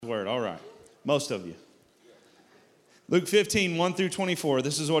Most of you. Luke 15, 1 through 24,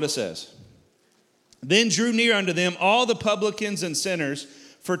 this is what it says. Then drew near unto them all the publicans and sinners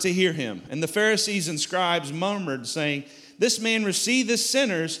for to hear him. And the Pharisees and scribes murmured, saying, This man receiveth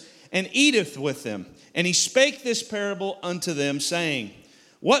sinners and eateth with them. And he spake this parable unto them, saying,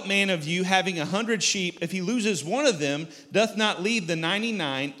 What man of you, having 100 sheep, if he loses one of them, doth not leave the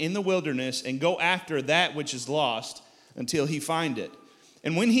 99 in the wilderness, and go after that which is lost, until he find it?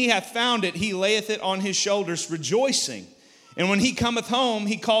 And when he hath found it, he layeth it on his shoulders, rejoicing. And when he cometh home,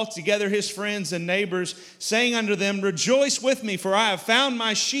 he calleth together his friends and neighbors, saying unto them, Rejoice with me, for I have found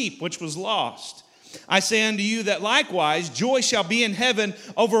my sheep which was lost. I say unto you that likewise joy shall be in heaven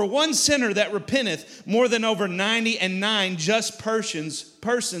over one sinner that repenteth, more than over 99 just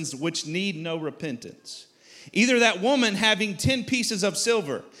persons which need no repentance. Either that woman having 10 pieces of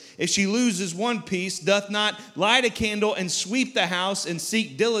silver, if she loses one piece, doth not light a candle and sweep the house and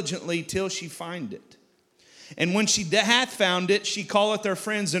seek diligently till she find it. And when she hath found it, she calleth her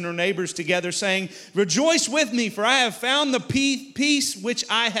friends and her neighbors together, saying, Rejoice with me, for I have found the piece which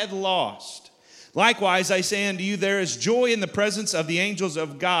I had lost. Likewise, I say unto you, there is joy in the presence of the angels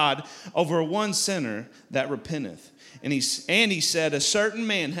of God over one sinner that repenteth. And he said, A certain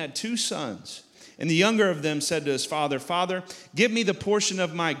man had 2 sons. And the younger of them said to his father, Father, give me the portion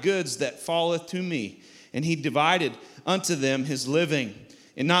of my goods that falleth to me. And he divided unto them his living.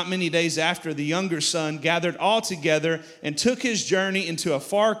 And not many days after, the younger son gathered all together and took his journey into a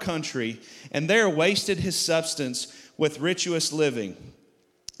far country, and there wasted his substance with riotous living.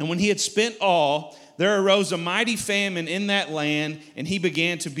 And when he had spent all, there arose a mighty famine in that land, and he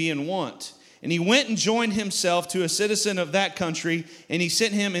began to be in want. And he went and joined himself to a citizen of that country, and he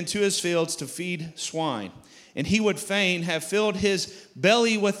sent him into his fields to feed swine. And he would fain have filled his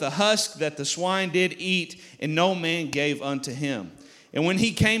belly with the husk that the swine did eat, and no man gave unto him. And when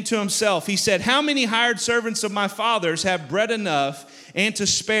he came to himself, he said, How many hired servants of my father's have bread enough and to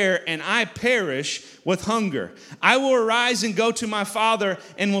spare, and I perish with hunger? I will arise and go to my father,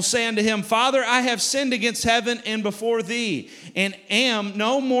 and will say unto him, Father, I have sinned against heaven and before thee, and am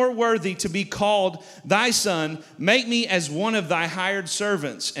no more worthy to be called thy son. Make me as one of thy hired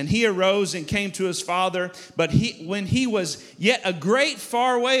servants. And he arose and came to his father. But when he was yet a great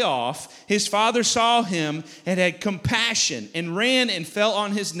far way off, his father saw him and had compassion, and ran and fell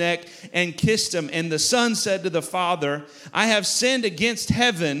on his neck and kissed him. And the son said to the father, I have sinned against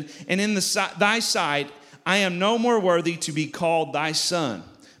heaven and in thy sight. I am no more worthy to be called thy son.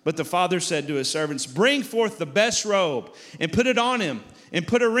 But the father said to his servants, Bring forth the best robe and put it on him, and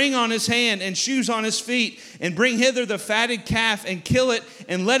put a ring on his hand and shoes on his feet, and bring hither the fatted calf and kill it,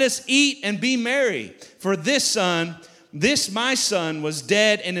 and let us eat and be merry. For this my son was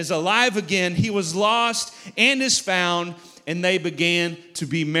dead and is alive again. He was lost and is found. And they began to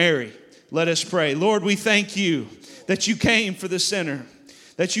be merry. Let us pray. Lord, we thank you that you came for the sinner,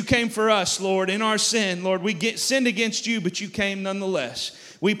 that you came for us, Lord, in our sin. Lord, we sinned against you, but you came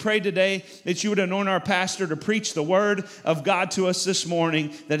nonetheless. We pray today that you would anoint our pastor to preach the word of God to us this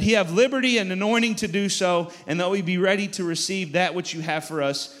morning, that he have liberty and anointing to do so, and that we be ready to receive that which you have for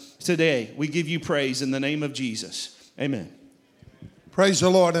us today. We give you praise in the name of Jesus. Amen. Praise the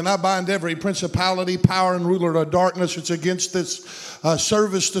Lord. And I bind every principality, power, and ruler of darkness that's against this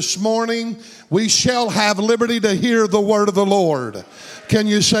service this morning. We shall have liberty to hear the word of the Lord. Can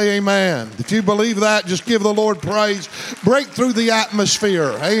you say amen? If you believe that, just give the Lord praise. Break through the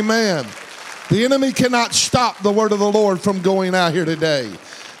atmosphere. Amen. The enemy cannot stop the word of the Lord from going out here today.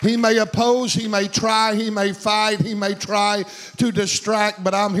 He may oppose, he may try, he may fight, he may try to distract,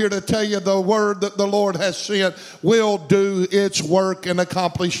 but I'm here to tell you the word that the Lord has sent will do its work and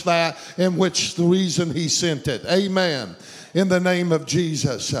accomplish that in which the reason he sent it. Amen. In the name of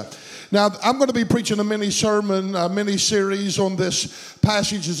Jesus. Now, I'm going to be preaching a mini series on this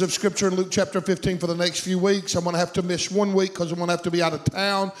passages of Scripture in Luke chapter 15 for the next few weeks. I'm going to have to miss 1 week because I'm going to have to be out of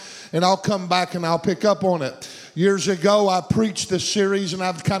town, and I'll come back and I'll pick up on it. Years ago, I preached this series, and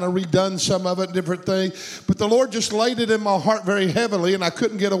I've kind of redone some of it, different things. But the Lord just laid it in my heart very heavily, and I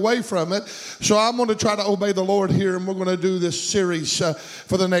couldn't get away from it. So I'm going to try to obey the Lord here, and we're going to do this series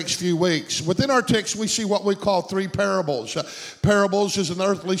for the next few weeks. Within our text, we see what we call 3 parables. Parables is an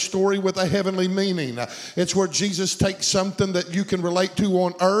earthly story with a heavenly meaning. It's where Jesus takes something that you can relate to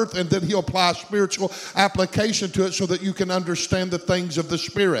on earth, and then he'll apply spiritual application to it so that you can understand the things of the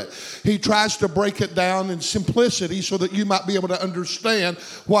Spirit. He tries to break it down in simplicity simplicity so that you might be able to understand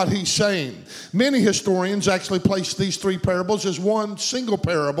what he's saying. Many historians actually place these three parables as one single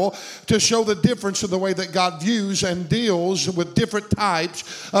parable to show the difference in the way that God views and deals with different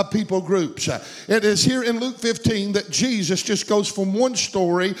types of people groups. It is here in Luke 15 that Jesus just goes from one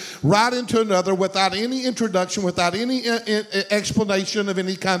story right into another without any introduction, without any explanation of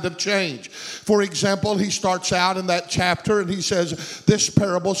any kind of change. For example, he starts out in that chapter and he says, this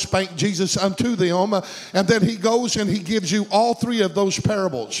parable spake Jesus unto them, and then he goes and he gives you all three of those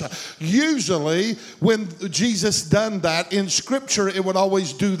parables. Usually when Jesus done that in scripture, it would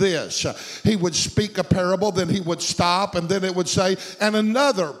always do this. He would speak a parable, then he would stop, and then it would say, and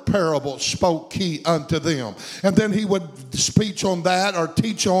another parable spoke he unto them. And then he would speak on that or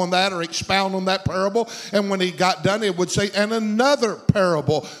teach on that or expound on that parable, and when he got done, it would say, and another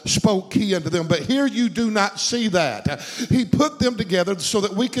parable spoke he unto them. But here you do not see that. He put them together so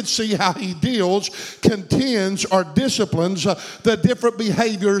that we could see how he deals, contends, or disciplines the different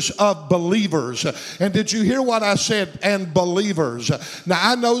behaviors of believers. And did you hear what I said? And believers. Now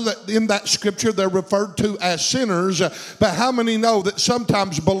I know that in that scripture they're referred to as sinners, but how many know that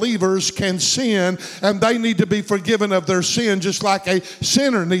sometimes believers can sin and they need to be forgiven of their sin just like a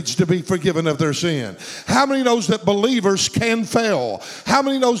sinner needs to be forgiven of their sin? How many knows that believers can fail? How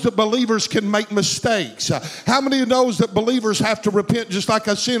many knows that believers can make mistakes? How many knows that believers have to repent just like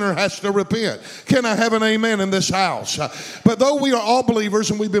a sinner has to repent? Can I have an amen in this house? But though we are all believers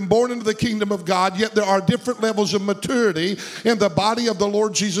and we've been born into the kingdom of God, yet there are different levels of maturity in the body of the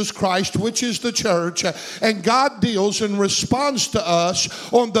Lord Jesus Christ, which is the church. And God deals and responds to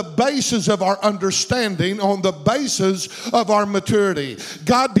us on the basis of our understanding, on the basis of our maturity.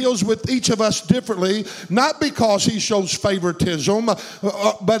 God deals with each of us differently, not because he shows favoritism,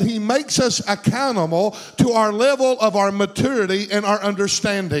 but he makes us accountable to our level of our maturity and our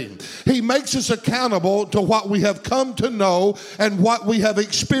understanding. He makes us accountable to what we have come to know and what we have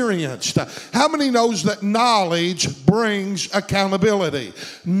experienced. How many knows that knowledge brings accountability?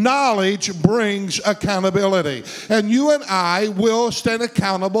 Knowledge brings accountability. And you and I will stand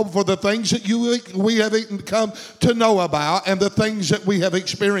accountable for the things that we have come to know about and the things that we have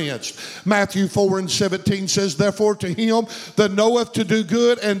experienced. Matthew 4:17 says, therefore to him that knoweth to do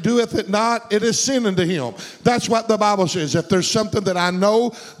good and doeth it not, it is sin unto him. That's what the Bible says. If there's something that I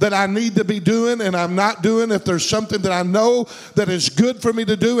know that I need to be doing and I'm not doing, if there's something that I know that is good for me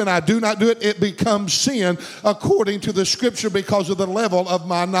to do and I do not do it, it becomes sin according to the scripture because of the level of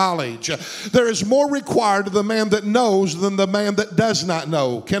my knowledge. There is more required of the man that knows than the man that does not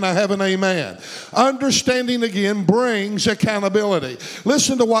know. Can I have an amen? Understanding again brings accountability.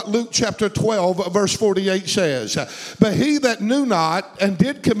 Listen to what Luke chapter 12 verse 48 says. But he that knew not and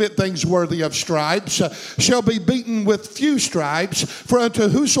did commit things worthy of stripes shall be beaten with few stripes, for unto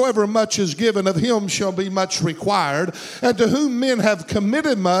whosoever much is given, of him shall be much required, and to whom men have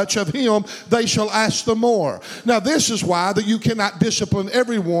committed much, of him they shall ask the more. Now this is why that you cannot discipline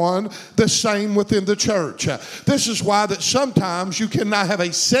everyone the same within the church. This is why that sometimes you cannot have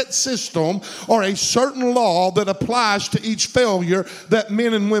a set system or a certain law that applies to each failure that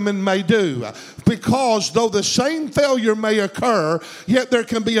men and women may do. Because though the same failure may occur, yet there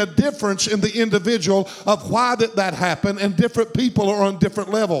can be a difference in the individual of why that happened, and different people are on different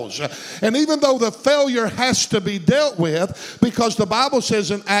levels. And even though the failure has to be dealt with, because the Bible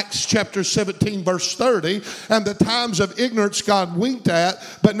says in Acts chapter 17 verse 30, and the times of ignorance God winked at,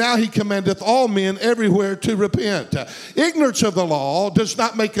 but now he commandeth all men everywhere to repent. Ignorance of the law does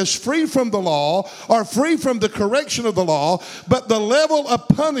not make us free from the law or free from the correction of the law, but the level of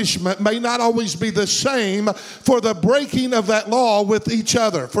punishment may not always be the same for the breaking of that law with each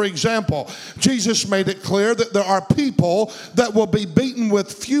other. For example, Jesus made it clear that there are people that will be beaten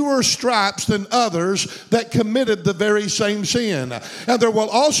with fewer stripes than others that committed the very same sin. And there will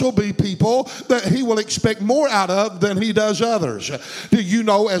also be people that he will expect more out of than he does others. Do you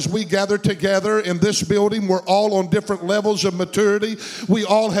know, as we gather together in this building, we're all on different levels of maturity. We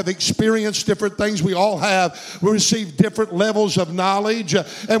all have experienced different things. We all have received different levels of knowledge.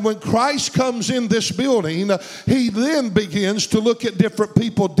 And when Christ comes in this building, he then begins to look at different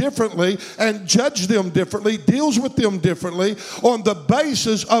people differently and judge them differently, deals with them differently on the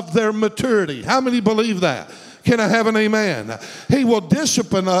basis of their maturity. How many believe that? Can I have an amen? He will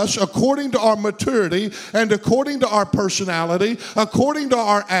discipline us according to our maturity and according to our personality, according to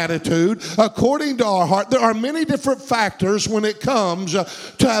our attitude, according to our heart. There are many different factors when it comes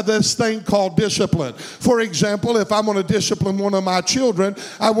to this thing called discipline. For example, if I'm going to discipline one of my children,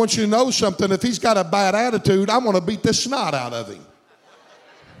 I want you to know something. If he's got a bad attitude, I'm going to beat the snot out of him.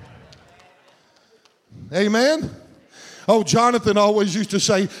 Amen? Oh, Jonathan always used to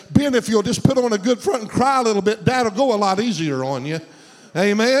say, Ben, if you'll just put on a good front and cry a little bit, Dad'll go a lot easier on you.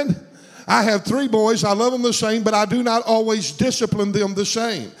 Amen. I have 3 boys. I love them the same, but I do not always discipline them the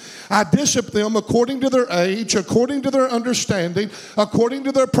same. I discipline them according to their age, according to their understanding, according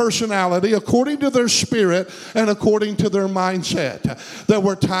to their personality, according to their spirit, and according to their mindset. There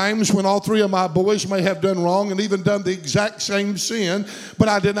were times when all 3 of my boys may have done wrong and even done the exact same sin, but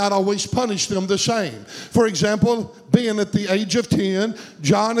I did not always punish them the same. For example, being at the age of 10,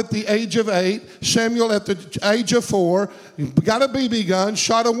 John at the age of 8, Samuel at the age of 4, got a BB gun,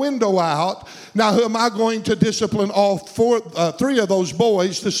 shot a window out. Now, who am I going to discipline all 3 of those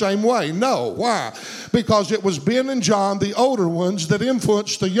boys the same way? No. Why? Because it was Ben and John, the older ones, that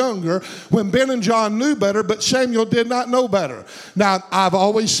influenced the younger when Ben and John knew better, but Samuel did not know better. Now, I've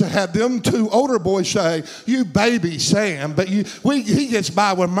always had them 2 older boys say, you baby Sam, but he gets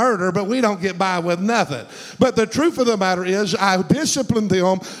by with murder, but we don't get by with nothing. But the truth of the matter is, I disciplined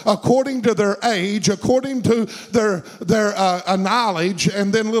them according to their age, according to their knowledge,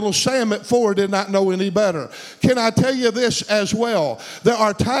 and then little Sam at 4 did not know any better. Can I tell you this as well? There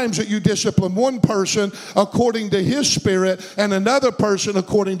are times that you discipline one person according to his spirit and another person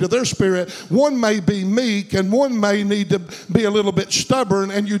according to their spirit. One may be meek and one may need to be a little bit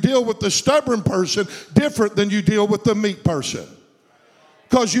stubborn, and you deal with the stubborn person different than you deal with the meek person.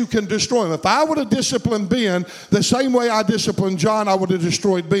 Because you can destroy him. If I would have disciplined Ben the same way I disciplined John, I would have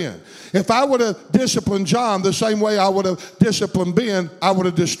destroyed Ben. If I would have disciplined John the same way I would have disciplined Ben, I would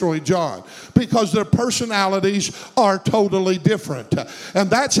have destroyed John. Because their personalities are totally different. And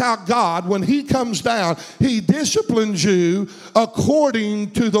that's how God, when he comes down, he disciplines you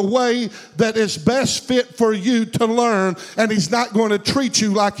according to the way that is best fit for you to learn. And he's not going to treat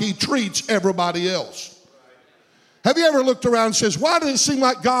you like he treats everybody else. Have you ever looked around and says, why does it seem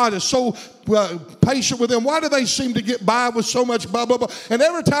like God is so patient with them? Why do they seem to get by with so much blah, blah, blah? And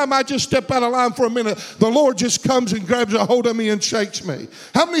every time I just step out of line for a minute, the Lord just comes and grabs a hold of me and shakes me.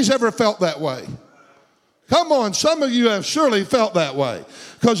 How many's ever felt that way? Come on, some of you have surely felt that way,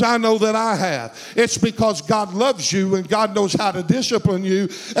 because I know that I have. It's because God loves you and God knows how to discipline you,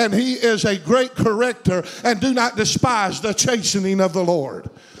 and he is a great corrector, and do not despise the chastening of the Lord.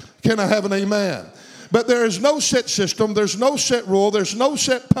 Can I have an amen? But there is no set system, there's no set rule, there's no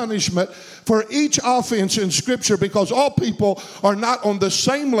set punishment for each offense in Scripture, because all people are not on the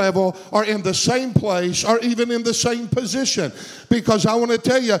same level or in the same place or even in the same position. Because I want to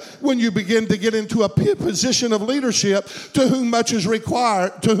tell you, when you begin to get into a position of leadership, to whom much is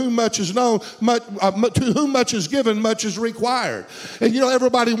required, to whom much is known, to whom much is given, much is required. And you know,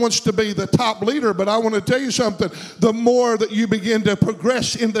 everybody wants to be the top leader, but I want to tell you something. The more that you begin to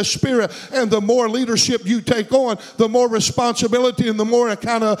progress in the Spirit and the more leadership you take on, the more responsibility and the more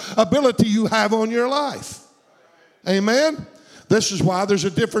accountability you have on your life. Amen? This is why there's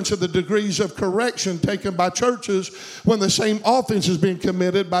a difference in the degrees of correction taken by churches when the same offense is being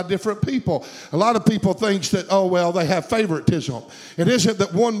committed by different people. A lot of people think that, oh, well, they have favoritism. It isn't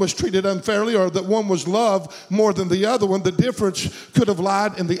that one was treated unfairly or that one was loved more than the other one. The difference could have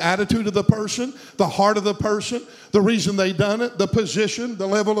lied in the attitude of the person, the heart of the person, the reason they done it, the position, the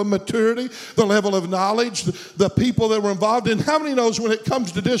level of maturity, the level of knowledge, the people that were involved. And how many knows when it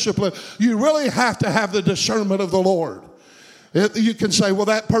comes to discipline, you really have to have the discernment of the Lord. You can say, well,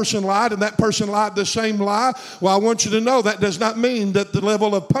 that person lied and that person lied the same lie. Well, I want you to know that does not mean that the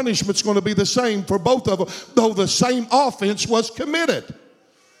level of punishment is going to be the same for both of them, though the same offense was committed.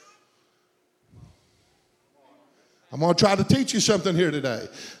 I'm going to try to teach you something here today.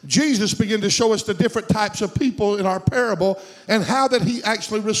 Jesus began to show us the different types of people in our parable and how that he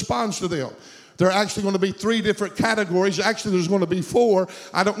actually responds to them. There are actually going to be 3 different categories. Actually, there's going to be 4.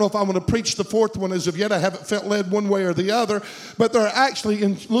 I don't know if I'm going to preach the 4th one as of yet. I haven't felt led one way or the other. But there are actually,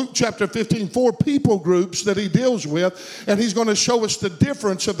 in Luke chapter 15, 4 people groups that he deals with. And he's going to show us the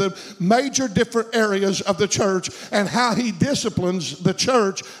difference of the major different areas of the church and how he disciplines the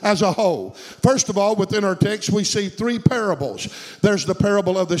church as a whole. First of all, within our text, we see 3 parables. There's the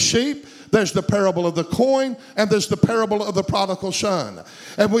parable of the sheep, there's the parable of the coin, and there's the parable of the prodigal son.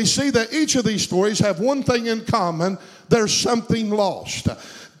 And we see that each of these stories have one thing in common. There's something lost.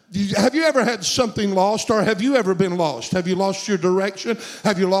 Have you ever had something lost, or have you ever been lost? Have you lost your direction?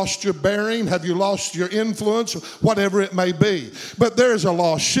 Have you lost your bearing? Have you lost your influence? Whatever it may be. But there is a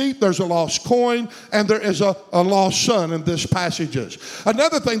lost sheep, there's a lost coin, and there is a lost son in this passages.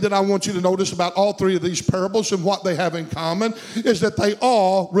 Another thing that I want you to notice about all 3 of these parables and what they have in common is that they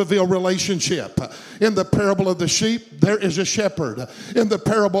all reveal relationship. In the parable of the sheep, there is a shepherd. In the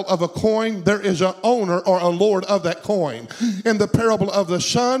parable of a coin, there is an owner or a lord of that coin. In the parable of the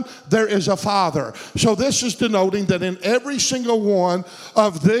son, Son, there is a Father. So this is denoting that in every single one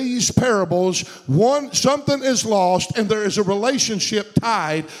of these parables, something is lost and there is a relationship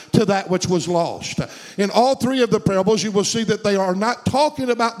tied to that which was lost. In all three of the parables, you will see that they are not talking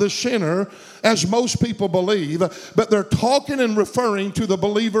about the sinner as most people believe, but they're talking and referring to the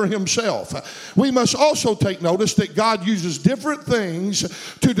believer himself. We must also take notice that God uses different things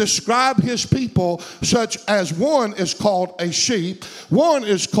to describe his people, such as one is called a sheep, one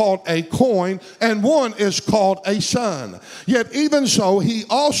is called a coin, and one is called a son. Yet even so, he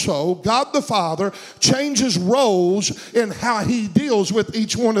also, God the Father, changes roles in how he deals with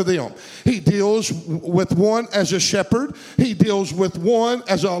each one of them. He deals with one as a shepherd, he deals with one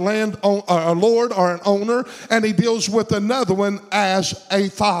as a lord or an owner, and he deals with another one as a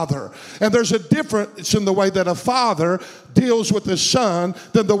father. And there's a difference in the way that a father deals with his son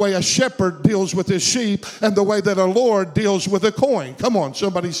than the way a shepherd deals with his sheep and the way that a lord deals with a coin. Come on,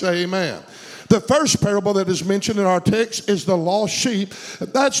 somebody say amen. The first parable that is mentioned in our text is the lost sheep.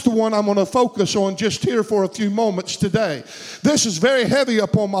 That's the one I'm going to focus on just here for a few moments today. This is very heavy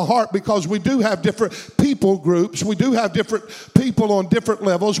upon my heart because we do have different people groups. We do have different people on different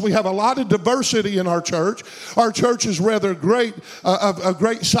levels. We have a lot of diversity in our church. Our church is rather great, of a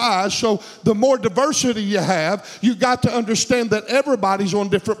great size. So the more diversity you have, you got to understand that everybody's on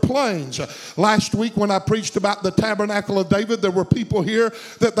different planes. Last week when I preached about the tabernacle of David, there were people here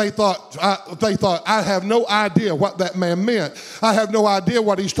that they thought, I have no idea what that man meant. I have no idea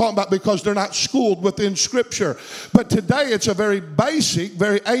what he's talking about because they're not schooled within Scripture. But today it's a very basic,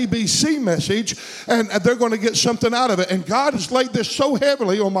 very ABC message, and they're going to get something out of it. And God has laid this so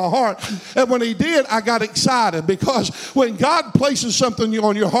heavily on my heart. And when he did, I got excited because when God places something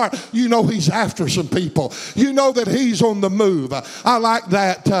on your heart, you know he's after some people. You know that he's on the move. I like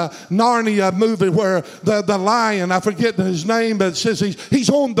that Narnia movie where the lion, I forget his name, but it says he's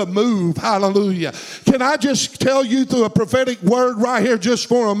on the move. Hallelujah. Can I just tell you through a prophetic word right here just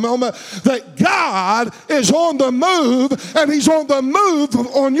for a moment that God is on the move and he's on the move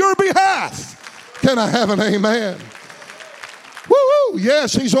on your behalf. Can I have an amen? Woo-hoo.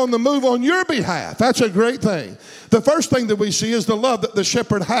 Yes, he's on the move on your behalf. That's a great thing. The first thing that we see is the love that the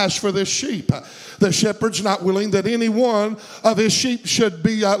shepherd has for this sheep. The shepherd's not willing that any one of his sheep should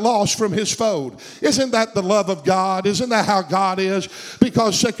be lost from his fold. Isn't that the love of God? Isn't that how God is?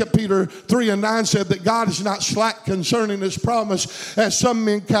 Because 2 Peter 3:9 said that God is not slack concerning his promise, as some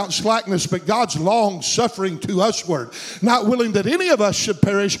men count slackness, but God's long suffering to usward, not willing that any of us should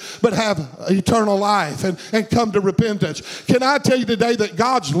perish, but have eternal life and come to repentance. Can I tell you today that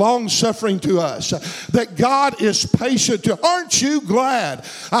God's long suffering to us, that God is patient to. Aren't you glad?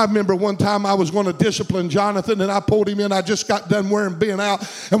 I remember one time I was going to discipline Jonathan and I pulled him in. I just got done wearing being out,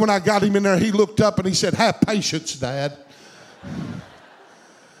 and when I got him in there, he looked up and he said, "Have patience, Dad."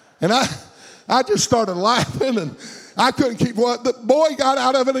 And I just started laughing, and I couldn't keep what the boy got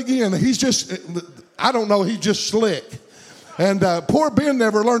out of it again. He's just, I don't know, he's just slick. And poor Ben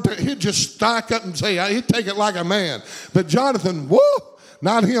never learned to, he'd just stack up and say, he'd take it like a man. But Jonathan, whoo,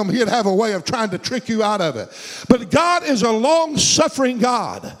 not him. He'd have a way of trying to trick you out of it. But God is a long-suffering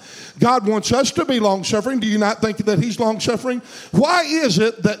God. God wants us to be long-suffering. Do you not think that he's long-suffering? Why is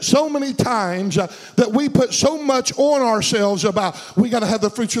it that so many times that we put so much on ourselves about we got to have the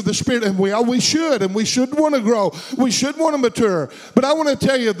fruits of the Spirit, and we should want to grow. We should want to mature. But I want to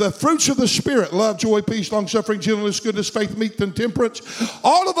tell you, the fruits of the Spirit, love, joy, peace, long-suffering, gentleness, goodness, faith, meekness, and temperance,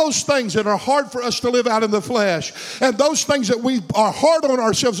 all of those things that are hard for us to live out in the flesh, and those things that we are hard on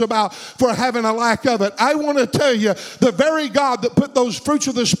ourselves about for having a lack of it, I want to tell you, the very God that put those fruits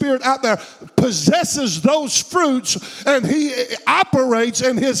of the Spirit out there possesses those fruits, and he operates,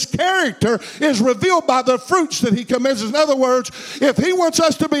 and his character is revealed by the fruits that he commences. In other words, if he wants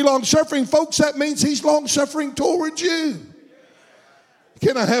us to be long-suffering, folks, that means he's long-suffering towards you.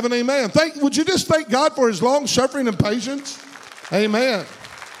 Can I have an amen? Would you just thank God for his long-suffering and patience? Amen.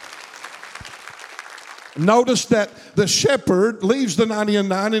 Notice that the shepherd leaves the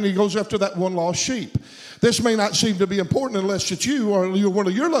 99 and he goes after that one lost sheep. This may not seem to be important unless it's you or one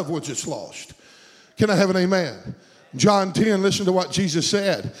of your loved ones that's lost. Can I have an amen? John 10, listen to what Jesus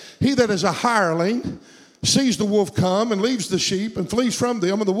said. He that is a hireling sees the wolf come and leaves the sheep and flees from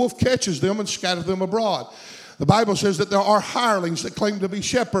them, and the wolf catches them and scatters them abroad. The Bible says that there are hirelings that claim to be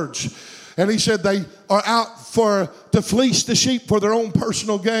shepherds. And he said they are out to fleece the sheep for their own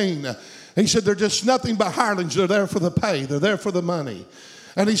personal gain. He said they're just nothing but hirelings. They're there for the pay. They're there for the money.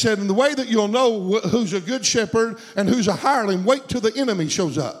 And he said, in the way that you'll know who's a good shepherd and who's a hireling, wait till the enemy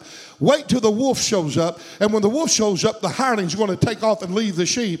shows up. Wait till the wolf shows up. And when the wolf shows up, the hireling's going to take off and leave the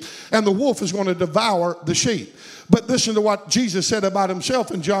sheep. And the wolf is going to devour the sheep. But listen to what Jesus said about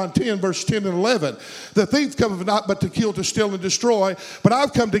himself in John 10, verse 10 and 11. The thief cometh not but to kill, to steal, and destroy. But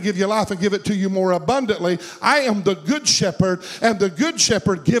I've come to give you life and give it to you more abundantly. I am the good shepherd, and the good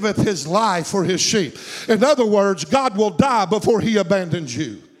shepherd giveth his life for his sheep. In other words, God will die before he abandons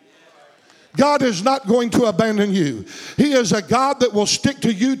you. God is not going to abandon you. He is a God that will stick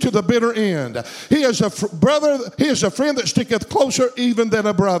to you to the bitter end. He is a brother. He is a friend that sticketh closer even than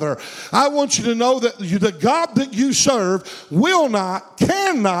a brother. I want you to know that the God that you serve will not,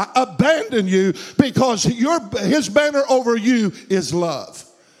 cannot abandon you, because his banner over you is love.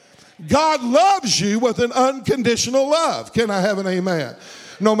 God loves you with an unconditional love. Can I have an amen?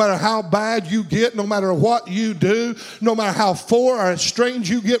 No matter how bad you get, no matter what you do, no matter how far or estranged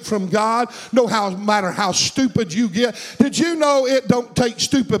you get from God, no matter how stupid you get. Did you know it don't take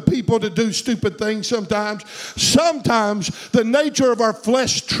stupid people to do stupid things sometimes? Sometimes the nature of our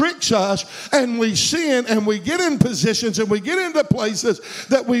flesh tricks us, and we sin, and we get in positions, and we get into places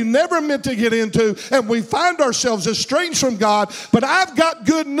that we never meant to get into, and we find ourselves estranged from God. But I've got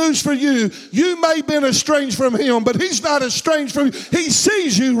good news for you. You may have been estranged from him, but he's not estranged from you. He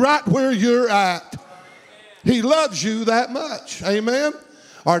sees you right where you're at. He loves you that much. Amen.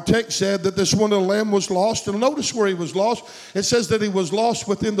 Our text said that this one little lamb was lost, and notice where he was lost. It says that he was lost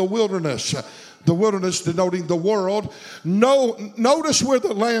within the wilderness. The wilderness denoting the world. Notice where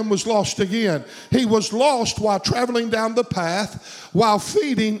the lamb was lost again. He was lost while traveling down the path, while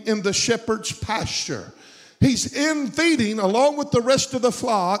feeding in the shepherd's pasture. He's in feeding along with the rest of the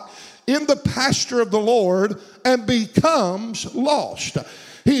flock in the pasture of the Lord, and becomes lost.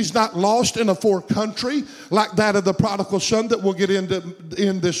 He's not lost in a foreign country like that of the prodigal son that we'll get into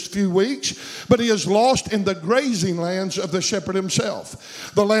in this few weeks, but he is lost in the grazing lands of the shepherd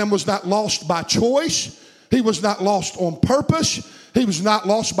himself. The lamb was not lost by choice. He was not lost on purpose. He was not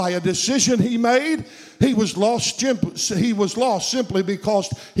lost by a decision he made. He was lost simply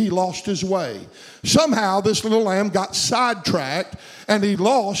because he lost his way. Somehow this little lamb got sidetracked and he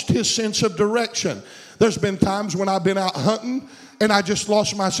lost his sense of direction. There's been times when I've been out hunting and I just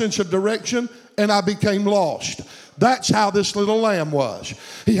lost my sense of direction and I became lost. That's how this little lamb was.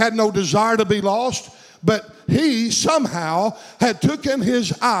 He had no desire to be lost, but he somehow had taken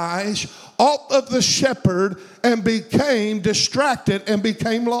his eyes off of the shepherd and became distracted and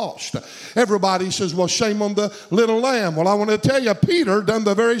became lost. Everybody says, well, shame on the little lamb. Well, I want to tell you, Peter done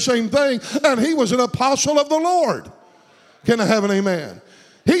the very same thing, and he was an apostle of the Lord. Can I have an amen?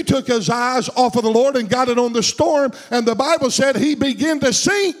 He took his eyes off of the Lord and got it on the storm, and the Bible said he began to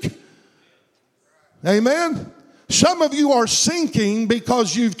sink. Amen? Some of you are sinking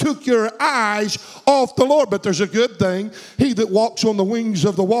because you've took your eyes off the Lord. But there's a good thing. He that walks on the wings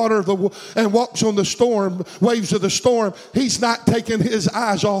of the water and walks on the storm, waves of the storm, he's not taking his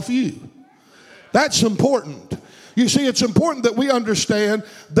eyes off you. That's important. You see, it's important that we understand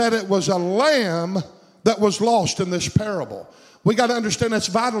that it was a lamb that was lost in this parable. We got to understand that's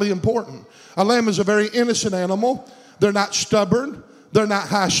vitally important. A lamb is a very innocent animal. They're not stubborn. They're not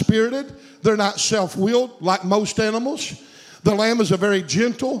high-spirited. They're not self-willed like most animals. The lamb is a very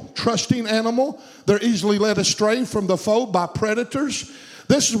gentle, trusting animal. They're easily led astray from the fold by predators.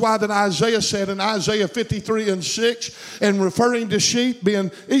 This is why that Isaiah said in Isaiah 53:6, in referring to sheep being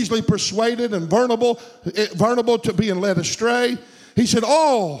easily persuaded and vulnerable to being led astray, he said,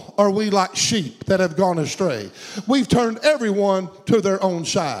 all are we like sheep that have gone astray. We've turned everyone to their own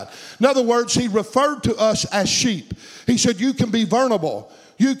side. In other words, he referred to us as sheep. He said, you can be vulnerable.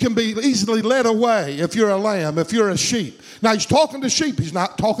 You can be easily led away if you're a lamb, if you're a sheep. Now, he's talking to sheep. He's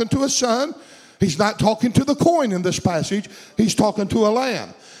not talking to a son. He's not talking to the coin in this passage. He's talking to a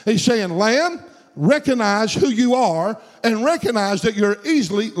lamb. He's saying, lamb, recognize who you are and recognize that you're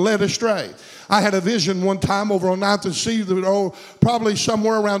easily led astray. I had a vision one time over on 9th and C, probably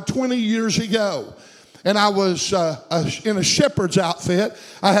somewhere around 20 years ago. And I was in a shepherd's outfit.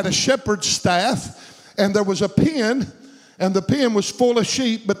 I had a shepherd's staff, and there was a pen, and the pen was full of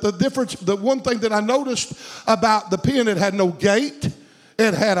sheep. But the one thing that I noticed about the pen, it had no gate.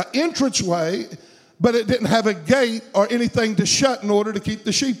 It had an entranceway, but it didn't have a gate or anything to shut in order to keep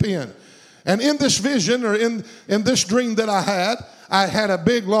the sheep in. And in this vision, or in this dream that I had a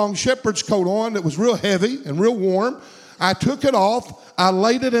big long shepherd's coat on that was real heavy and real warm. I took it off. I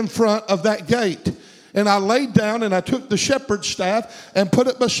laid it in front of that gate. And I laid down and I took the shepherd's staff and put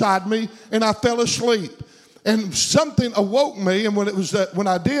it beside me, and I fell asleep. And something awoke me, and when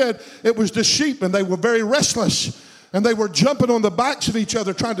I did, it was the sheep, and they were very restless. And they were jumping on the backs of each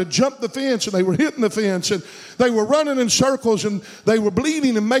other, trying to jump the fence, and they were hitting the fence, and they were running in circles, and they were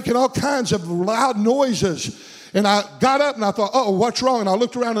bleeding and making all kinds of loud noises. And I got up and I thought, oh, what's wrong? And I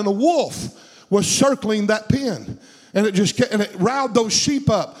looked around, and a wolf was circling that pen. And it riled those sheep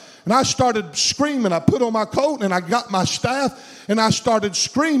up. And I started screaming. I put on my coat and I got my staff and I started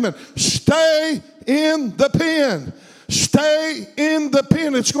screaming, stay in the pen. Stay in the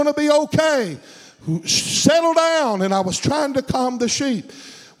pen. It's going to be okay. Settle down. And I was trying to calm the sheep.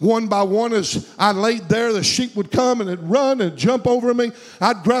 One by one, as I laid there, the sheep would come and it'd run and jump over me.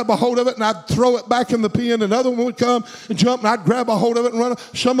 I'd grab a hold of it and I'd throw it back in the pen. Another one would come and jump and I'd grab a hold of it and run.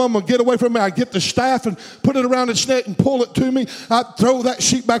 Some of them would get away from me. I'd get the staff and put it around its neck and pull it to me. I'd throw that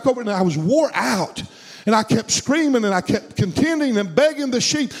sheep back over and I was wore out. And I kept screaming and I kept contending and begging the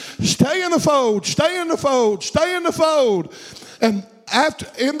sheep, stay in the fold, stay in the fold, stay in the fold. And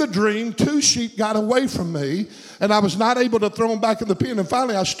in the dream, 2 sheep got away from me, and I was not able to throw them back in the pen. And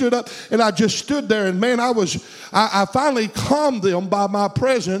finally, I stood up, and I just stood there. And man, I finally calmed them by my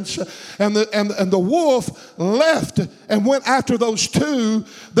presence. And the wolf left and went after those 2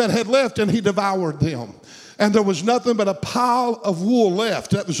 that had left, and he devoured them. And there was nothing but a pile of wool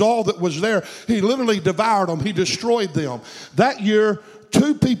left. That was all that was there. He literally devoured them. He destroyed them. That year,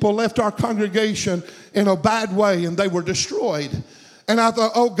 2 people left our congregation in a bad way, and they were destroyed. And I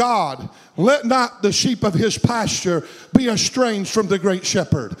thought, oh God, let not the sheep of his pasture be estranged from the great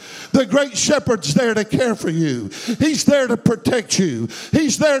shepherd. The great shepherd's there to care for you. He's there to protect you.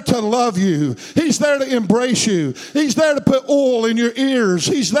 He's there to love you. He's there to embrace you. He's there to put oil in your ears.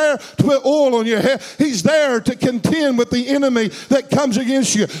 He's there to put oil on your head. He's there to contend with the enemy that comes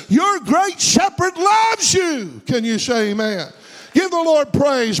against you. Your great shepherd loves you. Can you say amen? Give the Lord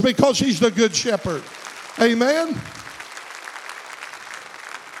praise because he's the good shepherd. Amen.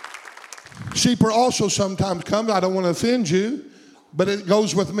 Sheep are also sometimes come. I don't want to offend you, but it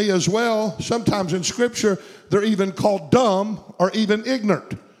goes with me as well. Sometimes in Scripture, they're even called dumb or even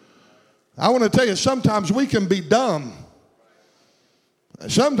ignorant. I want to tell you, sometimes we can be dumb.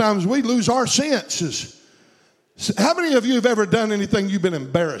 Sometimes we lose our senses. How many of you have ever done anything you've been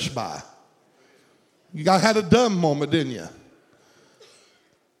embarrassed by? You had a dumb moment, didn't you?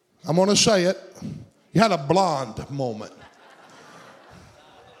 I'm going to say it. You had a blonde moment.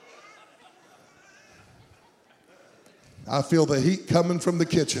 I feel the heat coming from the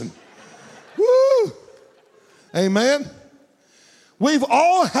kitchen. Woo! Amen. We've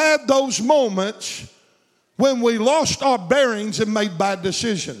all had those moments when we lost our bearings and made bad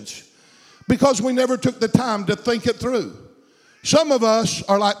decisions because we never took the time to think it through. Some of us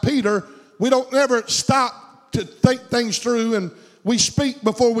are like Peter. We don't ever stop to think things through, and we speak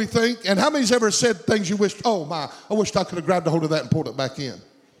before we think. And how many's ever said things you wish, oh my, I wish I could have grabbed a hold of that and pulled it back in?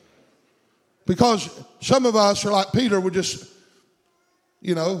 Because some of us are like Peter, would just,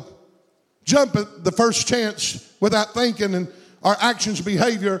 jump at the first chance without thinking, and our actions,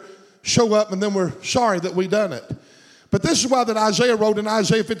 behavior show up, and then we're sorry that we done it. But this is why that Isaiah wrote in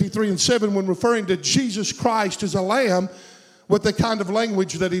Isaiah 53:7 when referring to Jesus Christ as a lamb with the kind of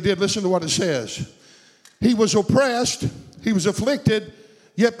language that he did. Listen to what it says. He was oppressed, he was afflicted,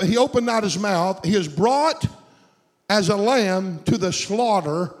 yet he opened not his mouth. He is brought as a lamb to the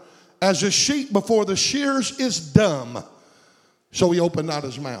slaughter, as a sheep before the shears is dumb, so he opened not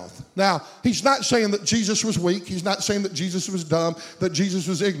his mouth. Now, he's not saying that Jesus was weak. He's not saying that Jesus was dumb, that Jesus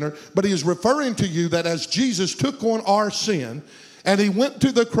was ignorant. But he is referring to you that as Jesus took on our sin and he went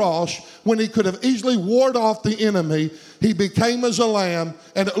to the cross, when he could have easily warded off the enemy, he became as a lamb,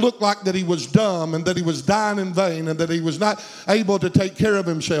 and it looked like that he was dumb and that he was dying in vain and that he was not able to take care of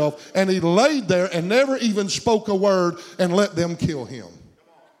himself. And he laid there and never even spoke a word and let them kill him.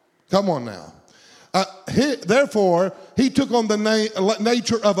 Come on now. Therefore, he took on the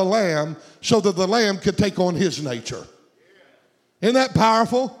nature of a lamb so that the lamb could take on his nature. Isn't that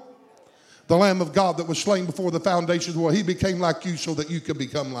powerful? The Lamb of God that was slain before the foundations of the world. He became like you so that you could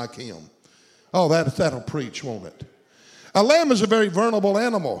become like him. Oh, that'll preach, won't it? A lamb is a very vulnerable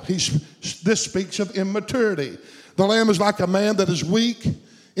animal. This speaks of immaturity. The lamb is like a man that is weak,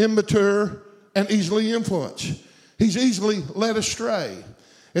 immature, and easily influenced. He's easily led astray.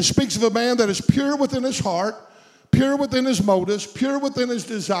 It speaks of a man that is pure within his heart, pure within his motives, pure within his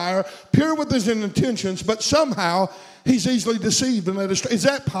desire, pure with his intentions, but somehow he's easily deceived and led astray. Is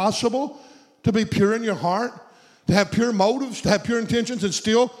that possible, to be pure in your heart, to have pure motives, to have pure intentions and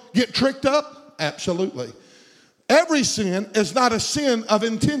still get tricked up? Absolutely. Every sin is not a sin of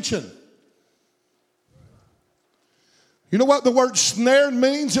intention. You know what the word snared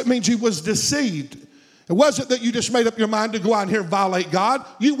means? It means he was deceived. It wasn't that you just made up your mind to go out here and violate God.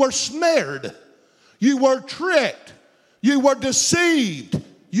 You were snared. You were tricked. You were deceived.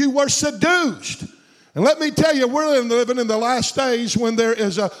 You were seduced. And let me tell you, we're living in the last days when there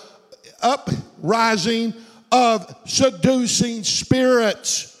is a uprising of seducing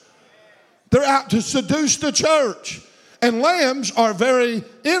spirits. They're out to seduce the church. And lambs are very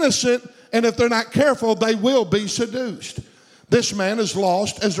innocent, and if they're not careful, they will be seduced. This man is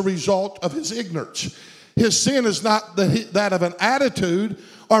lost as a result of his ignorance. His sin is not that of an attitude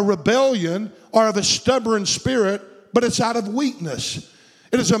or rebellion or of a stubborn spirit, but it's out of weakness.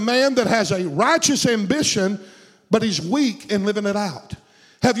 It is a man that has a righteous ambition, but he's weak in living it out.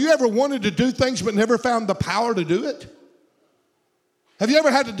 Have you ever wanted to do things but never found the power to do it? Have you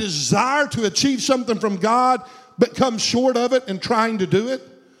ever had a desire to achieve something from God but come short of it in trying to do it?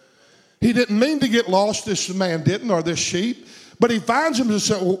 He didn't mean to get lost, this man didn't, or this sheep, but he finds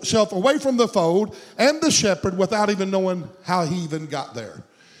himself away from the fold and the shepherd without even knowing how he even got there.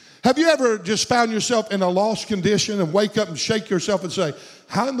 Have you ever just found yourself in a lost condition and wake up and shake yourself and say,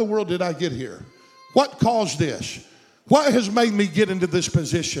 how in the world did I get here? What caused this? What has made me get into this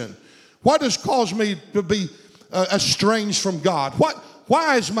position? What has caused me to be estranged from God?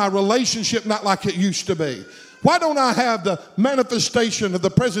 Why is my relationship not like it used to be? Why don't I have the manifestation of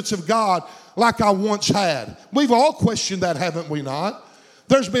the presence of God like I once had? We've all questioned that, haven't we not?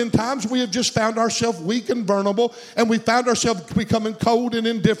 There's been times we have just found ourselves weak and vulnerable, and we found ourselves becoming cold and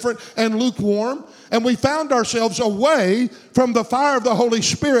indifferent and lukewarm, and we found ourselves away from the fire of the Holy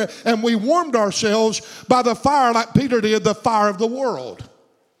Spirit, and we warmed ourselves by the fire like Peter did, the fire of the world.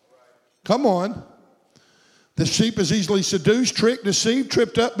 Come on. The sheep is easily seduced, tricked, deceived,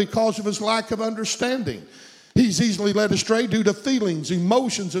 tripped up because of his lack of understanding. He's easily led astray due to feelings,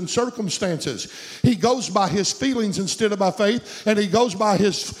 emotions, and circumstances. He goes by his feelings instead of by faith, and he goes by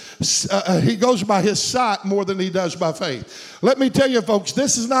his sight more than he does by faith. Let me tell you, folks,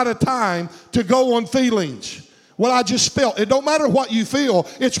 this is not a time to go on feelings. Well, I just felt. It don't matter what you feel,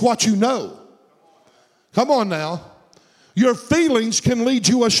 it's what you know. Come on now. Your feelings can lead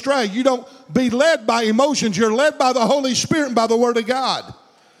you astray. You don't be led by emotions. You're led by the Holy Spirit and by the Word of God.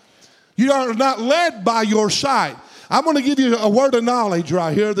 You are not led by your sight. I'm going to give you a word of knowledge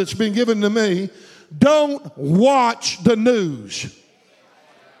right here that's been given to me. Don't watch the news.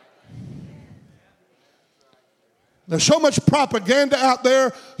 There's so much propaganda out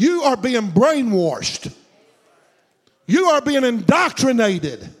there. You are being brainwashed. You are being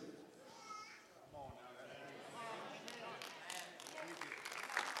indoctrinated.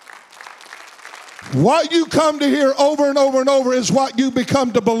 What you come to hear over and over and over is what you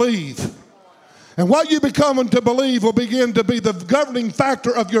become to believe. And what you become to believe will begin to be the governing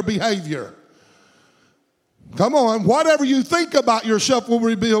factor of your behavior. Come on. Whatever you think about yourself will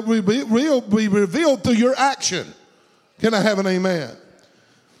be revealed through your action. Can I have an amen?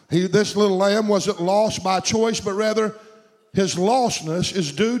 This little lamb wasn't lost by choice, but rather his lostness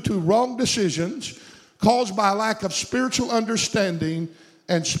is due to wrong decisions caused by a lack of spiritual understanding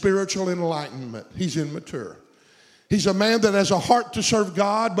and spiritual enlightenment. He's immature. He's a man that has a heart to serve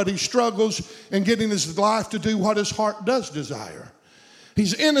God, but he struggles in getting his life to do what his heart does desire.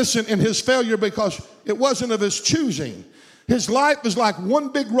 He's innocent in his failure because it wasn't of his choosing. His life is like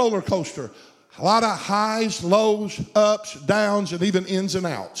one big roller coaster. A lot of highs, lows, ups, downs, and even ins and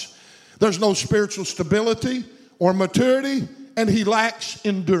outs. There's no spiritual stability or maturity, and he lacks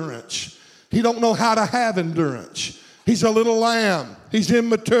endurance. He don't know how to have endurance. He's a little lamb. He's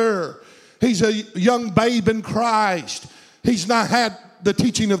immature. He's a young babe in Christ. He's not had the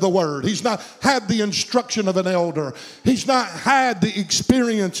teaching of the word. He's not had the instruction of an elder. He's not had the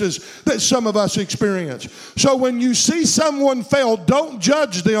experiences that some of us experience. So when you see someone fail, don't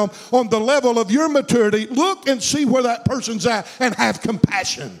judge them on the level of your maturity. Look and see where that person's at and have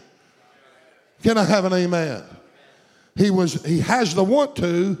compassion. Can I have an amen? He has the want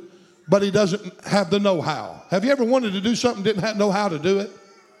to, but he doesn't have the know-how. Have you ever wanted to do something and didn't know how to do it?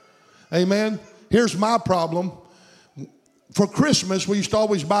 Amen. Here's my problem. For Christmas, we used to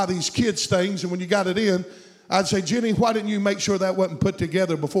always buy these kids things, and when you got it in, I'd say, Jenny, why didn't you make sure that wasn't put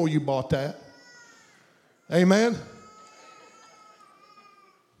together before you bought that? Amen.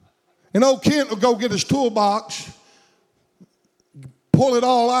 And old Kent would go get his toolbox, pull it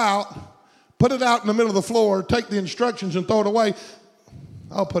all out, put it out in the middle of the floor, take the instructions and throw it away.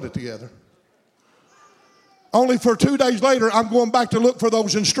 I'll put it together. Only for 2 days later, I'm going back to look for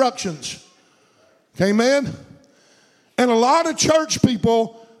those instructions. Amen? And a lot of church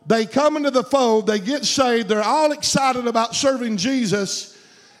people, they come into the fold, they get saved, they're all excited about serving Jesus,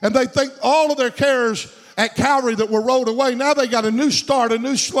 and they think all of their cares at Calvary that were rolled away, now they got a new start, a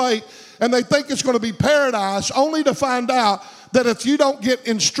new slate, and they think it's going to be paradise, only to find out that if you don't get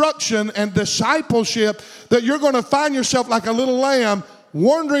instruction and discipleship, that you're going to find yourself like a little lamb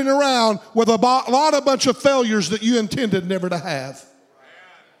wandering around with a bunch of failures that you intended never to have.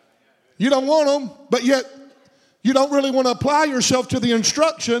 You don't want them, but yet you don't really want to apply yourself to the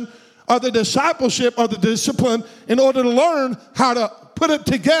instruction or the discipleship or the discipline in order to learn how to put it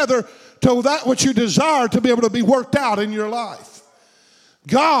together to that which you desire to be able to be worked out in your life.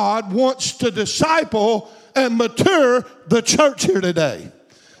 God wants to disciple and mature the church here today.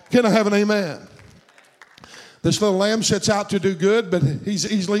 Can I have an amen? This little lamb sets out to do good, but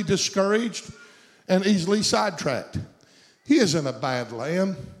he's easily discouraged and easily sidetracked. He isn't a bad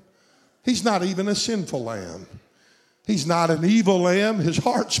lamb. He's not even a sinful lamb. He's not an evil lamb. His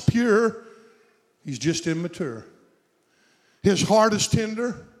heart's pure. He's just immature. His heart is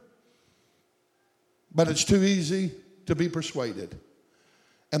tender, but it's too easy to be persuaded.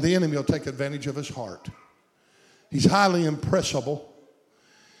 And the enemy will take advantage of his heart. He's highly impressible.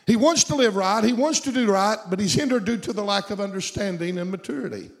 He wants to live right. He wants to do right, but he's hindered due to the lack of understanding and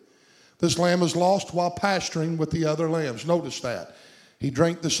maturity. This lamb was lost while pasturing with the other lambs. Notice that. He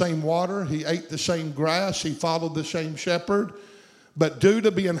drank the same water. He ate the same grass. He followed the same shepherd. But due to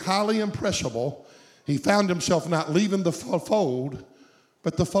being highly impressible, he found himself not leaving the fold,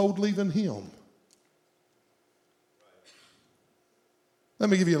 but the fold leaving him. Let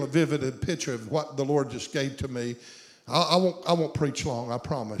me give you a vivid picture of what the Lord just gave to me. I won't preach long, I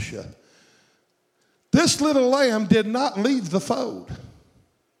promise you. This little lamb did not leave the fold.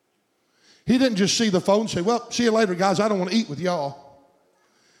 He didn't just see the fold and say, well, see you later, guys. I don't want to eat with y'all.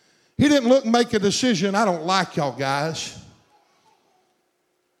 He didn't look and make a decision, I don't like y'all guys.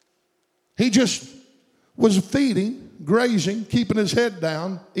 He just was feeding, grazing, keeping his head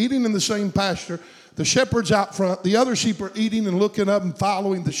down, eating in the same pasture. The shepherd's out front. The other sheep are eating and looking up and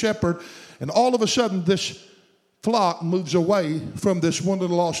following the shepherd. And all of a sudden, this flock moves away from this one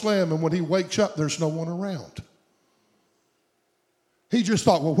little lost lamb. And when he wakes up, there's no one around. He just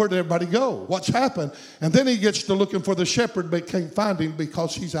thought, well, where'd everybody go? What's happened? And then he gets to looking for the shepherd, but can't find him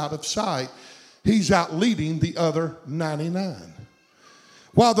because he's out of sight. He's out leading the other 99.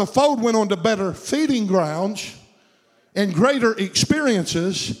 While the fold went on to better feeding grounds and greater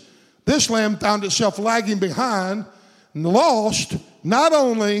experiences, this lamb found itself lagging behind and lost, not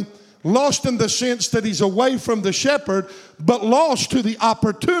only lost in the sense that he's away from the shepherd, but lost to the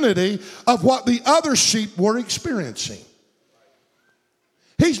opportunity of what the other sheep were experiencing.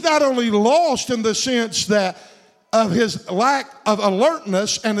 He's not only lost in the sense that of his lack of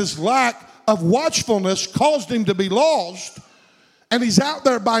alertness and his lack of watchfulness caused him to be lost, and he's out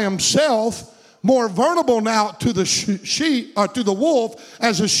there by himself, more vulnerable now to the sheep or to the wolf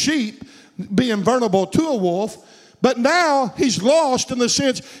as a sheep being vulnerable to a wolf. But now he's lost in the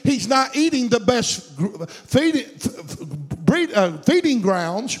sense he's not eating the best feeding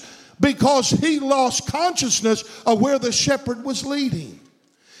grounds because he lost consciousness of where the shepherd was leading.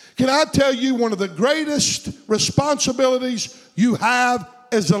 Can I tell you, one of the greatest responsibilities you have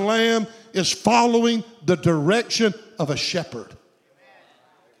as a lamb is following the direction of a shepherd.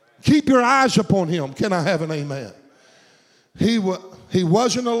 Keep your eyes upon him. Can I have an amen? He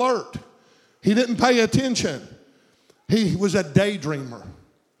wasn't alert. He didn't pay attention. He was a daydreamer.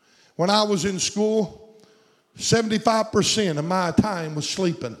 When I was in school, 75% of my time was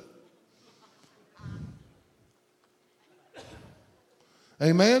sleeping.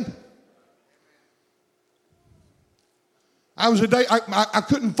 Amen? I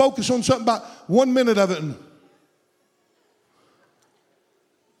couldn't focus on something about 1 minute of it.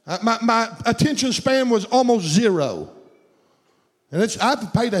 My attention span was almost zero. And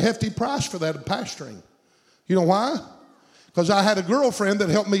I've paid a hefty price for that in pastoring. You know why? Because I had a girlfriend that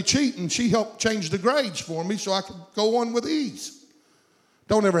helped me cheat, and she helped change the grades for me so I could go on with ease.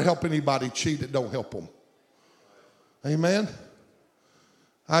 Don't ever help anybody cheat that don't help them. Amen?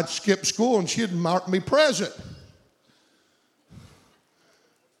 I'd skip school, and she'd mark me present.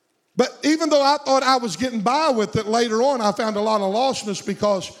 But even though I thought I was getting by with it, later on I found a lot of lostness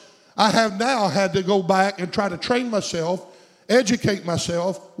because I have now had to go back and try to train myself, educate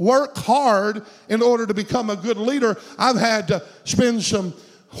myself, work hard in order to become a good leader. I've had to spend some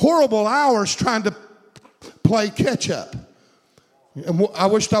horrible hours trying to play catch up. And I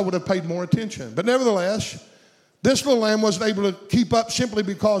wished I would have paid more attention. But nevertheless, this little lamb wasn't able to keep up simply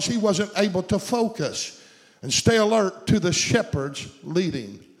because he wasn't able to focus and stay alert to the shepherd's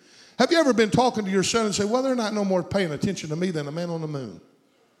leading. Have you ever been talking to your son and say, well, they're not no more paying attention to me than a man on the moon?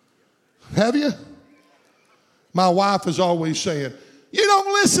 Have you? My wife is always saying, you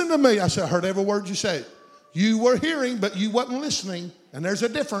don't listen to me. I said, I heard every word you said. You were hearing, but you wasn't listening, and there's a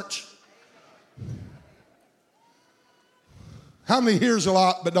difference. How many hears a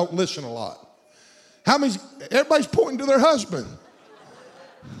lot but don't listen a lot? How many, everybody's pointing to their husband.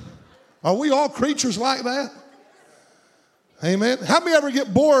 Are we all creatures like that? Amen. How many ever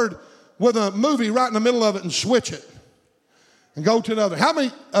get bored with a movie right in the middle of it and switch it and go to another? How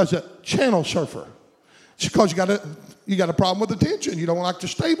many as a channel surfer? It's because you got a problem with attention. You don't like to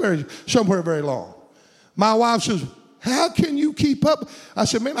stay somewhere very long. My wife says, how can you keep up? I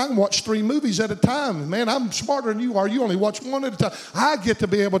said, man, I can watch 3 movies at a time. Man, I'm smarter than you are. You only watch 1 at a time. I get to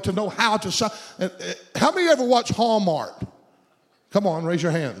be able to know how to. How many ever watch Hallmark? Come on, raise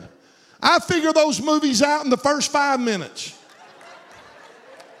your hand. I figure those movies out in the first 5 minutes.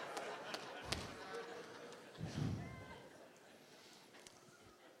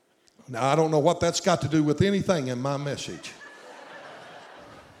 Now, I don't know what that's got to do with anything in my message.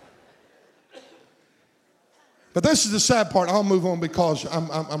 But this is the sad part. I'll move on because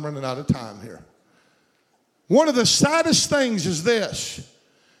I'm running out of time here. One of the saddest things is this,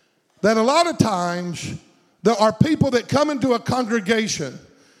 that a lot of times there are people that come into a congregation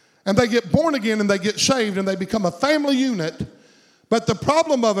and they get born again and they get saved and they become a family unit. But the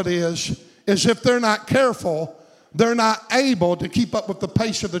problem of it is if they're not careful, they're not able to keep up with the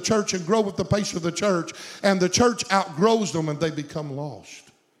pace of the church and grow with the pace of the church. And the church outgrows them and they become lost.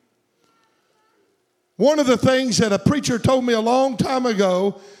 One of the things that a preacher told me a long time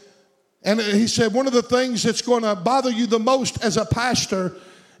ago, and he said one of the things that's going to bother you the most as a pastor,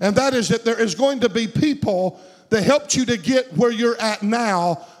 and that is that there is going to be people that helped you to get where you're at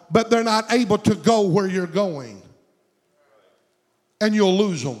now, but they're not able to go where you're going. And you'll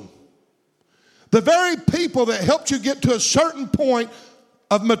lose them. The very people that helped you get to a certain point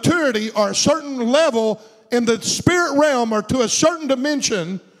of maturity or a certain level in the spirit realm or to a certain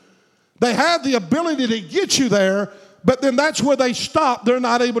dimension, they have the ability to get you there, but then that's where they stop. They're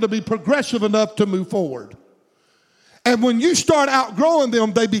not able to be progressive enough to move forward. And when you start outgrowing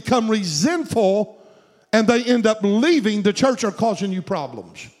them, they become resentful and they end up leaving the church or causing you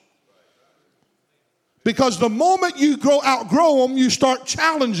problems. Because the moment you outgrow them, you start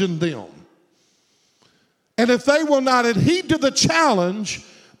challenging them. And if they will not adhere to the challenge,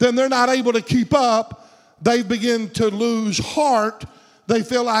 then they're not able to keep up. They begin to lose heart. They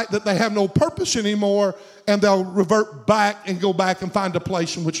feel like that they have no purpose anymore, and they'll revert back and go back and find a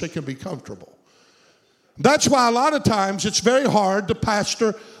place in which they can be comfortable. That's why a lot of times it's very hard to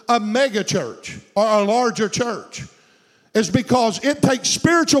pastor a mega church or a larger church. It's because it takes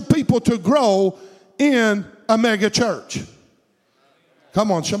spiritual people to grow in a mega church. Come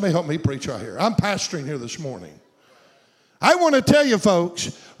on, somebody help me preach right here. I'm pastoring here this morning. I want to tell you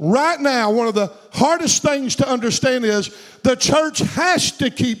folks, right now, one of the hardest things to understand is the church has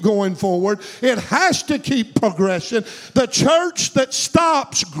to keep going forward. It has to keep progressing. The church that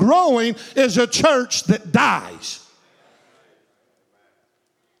stops growing is a church that dies.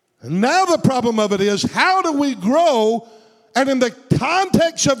 And now the problem of it is, how do we grow and in the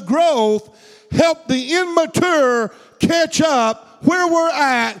context of growth, help the immature catch up where we're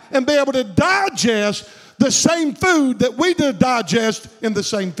at and be able to digest the same food that we did digest in the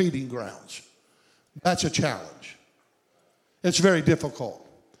same feeding grounds? That's a challenge. It's very difficult.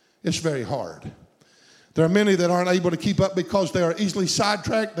 It's very hard. There are many that aren't able to keep up because they are easily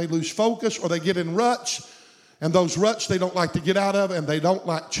sidetracked, they lose focus, or they get in ruts. And those ruts they don't like to get out of, and they don't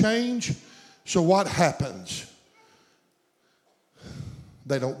like change. So what happens?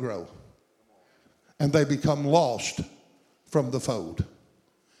 They don't grow. And they become lost from the fold.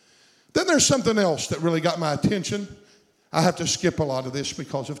 Then there's something else that really got my attention. I have to skip a lot of this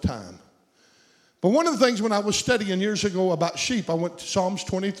because of time. But one of the things when I was studying years ago about sheep, I went to Psalms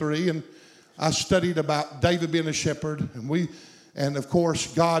 23 and I studied about David being a shepherd and of course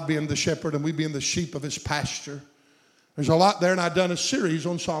God being the shepherd and we being the sheep of his pasture. There's a lot there, and I've done a series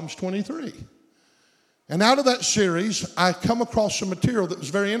on Psalms 23. And out of that series, I come across some material that was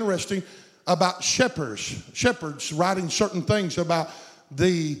very interesting about shepherds writing certain things about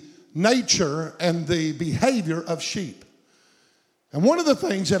the nature and the behavior of sheep. And one of the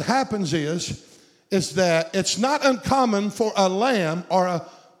things that happens is that it's not uncommon for a lamb or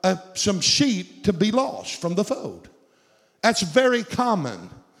some sheep to be lost from the fold. That's very common.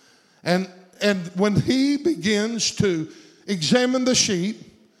 And when he begins to examine the sheep,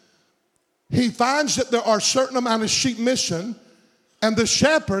 he finds that there are a certain amount of sheep missing, and the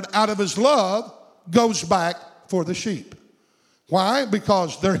shepherd, out of his love, goes back for the sheep. Why?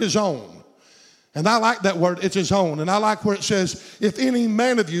 Because they're his own. And I like that word, it's his own. And I like where it says, if any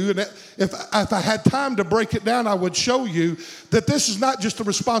man of you, and if I had time to break it down, I would show you that this is not just the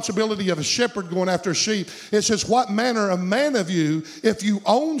responsibility of a shepherd going after sheep. It says, what manner of man of you, if you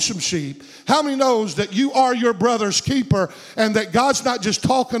own some sheep, how many knows that you are your brother's keeper, and that God's not just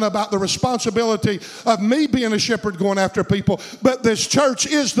talking about the responsibility of me being a shepherd going after people, but this church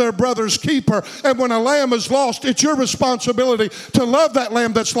is their brother's keeper. And when a lamb is lost, it's your responsibility to love that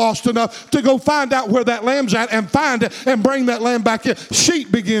lamb that's lost enough to go find out where that lamb's at and find it and bring that lamb back in.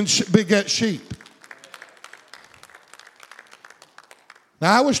 Sheep beget sheep.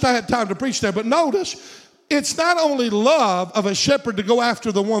 Now, I wish I had time to preach there, but notice, it's not only love of a shepherd to go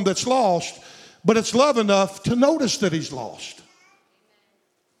after the one that's lost, but it's love enough to notice that he's lost.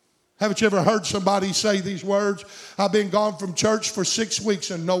 Haven't you ever heard somebody say these words? I've been gone from church for 6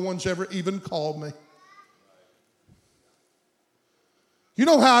 weeks and no one's ever even called me. You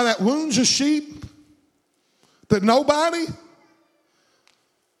know how that wounds a sheep? That nobody?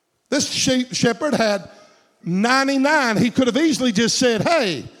 This shepherd had 99. He could have easily just said,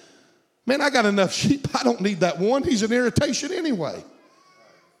 hey, man, I got enough sheep. I don't need that one. He's an irritation anyway.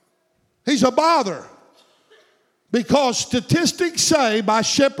 He's a bother. Because statistics say, by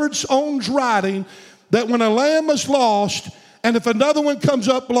shepherds' own writing, that when a lamb is lost, and if another one comes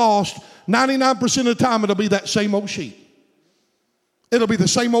up lost, 99% of the time it'll be that same old sheep. It'll be the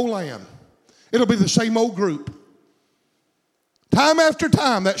same old lamb. It'll be the same old group. Time after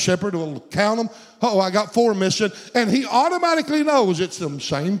time, that shepherd will count them. Oh, I got 4 missing. And he automatically knows it's them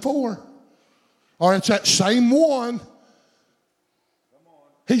same 4. Or it's that same one.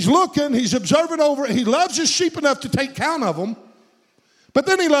 He's looking, he's observing over it. He loves his sheep enough to take count of them. But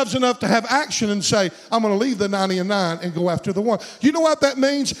then he loves enough to have action and say, I'm going to leave the 99 and go after the one. You know what that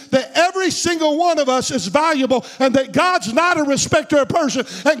means? That every single one of us is valuable, and that God's not a respecter of person,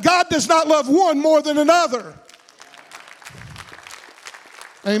 and God does not love one more than another.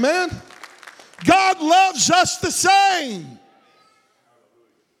 Amen? God loves us the same.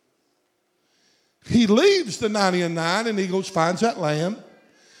 He leaves the 99 and he goes finds that lamb.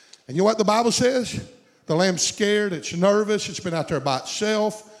 And you know what the Bible says? The lamb's scared, it's nervous, it's been out there by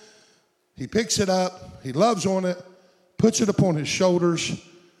itself. He picks it up, he loves on it, puts it upon his shoulders,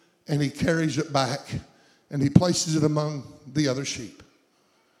 and he carries it back, and he places it among the other sheep.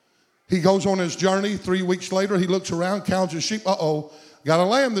 He goes on his journey. 3 weeks later, he looks around, counts his sheep. Uh-oh, got a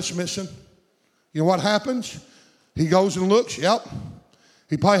lamb that's missing. You know what happens? He goes and looks. Yep,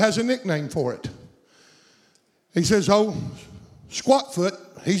 he probably has a nickname for it. He says, oh, Squat Foot,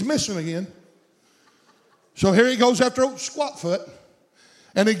 he's missing again. So here he goes after old Squat Foot.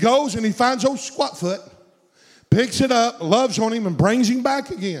 And he goes and he finds old Squat Foot, picks it up, loves on him, and brings him back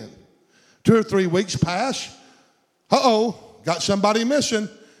again. 2 or 3 weeks pass. Uh-oh, got somebody missing.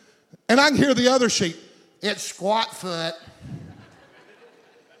 And I can hear the other sheep. It's Squat Foot.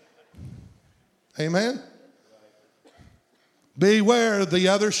 Amen? Beware, the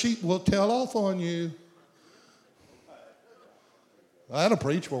other sheep will tail off on you. That'll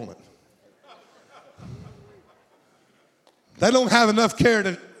preach, won't it? They don't have enough care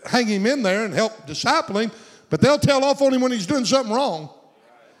to hang him in there and help disciple him, but they'll tail off on him when he's doing something wrong.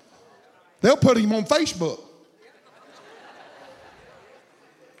 They'll put him on Facebook.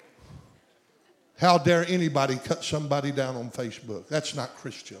 How dare anybody cut somebody down on Facebook? That's not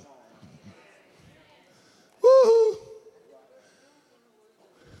Christian. Woo-hoo.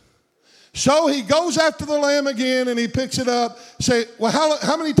 So he goes after the lamb again and he picks it up. Say, well,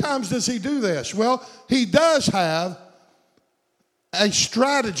 how many times does he do this? Well, he does have a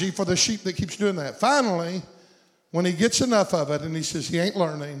strategy for the sheep that keeps doing that. Finally, when he gets enough of it and he says he ain't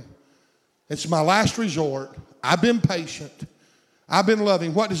learning, it's my last resort, I've been patient, I've been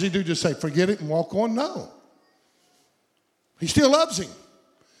loving, what does he do? Just say, forget it and walk on? No. He still loves him.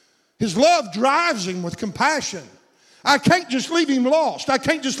 His love drives him with compassion. I can't just leave him lost. I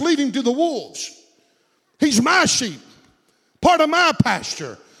can't just leave him to the wolves. He's my sheep, part of my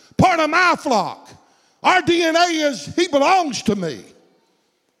pasture, part of my flock. Our DNA is he belongs to me.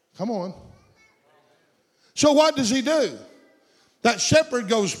 Come on. So what does he do? That shepherd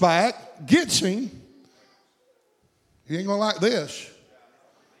goes back, gets him. He ain't going to like this.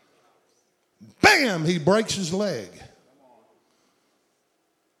 Bam! He breaks his leg.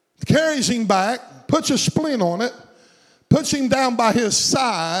 Carries him back, puts a splint on it, puts him down by his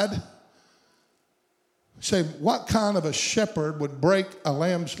side. Say, what kind of a shepherd would break a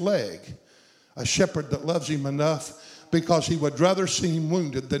lamb's leg? A shepherd that loves him enough because he would rather see him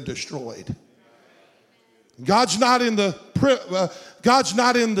wounded than destroyed. God's not in the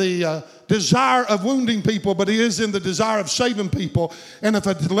desire of wounding people, but he is in the desire of saving people. And if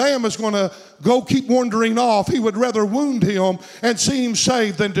a lamb is going to go keep wandering off, he would rather wound him and see him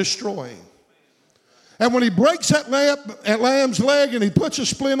saved than destroy him. And when he breaks that lamb's leg and he puts a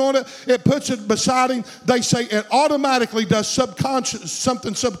splint on it, it puts it beside him, they say it automatically does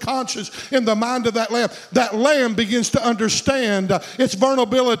something subconscious in the mind of that lamb. That lamb begins to understand its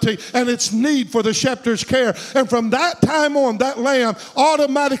vulnerability and its need for the shepherd's care. And from that time on, that lamb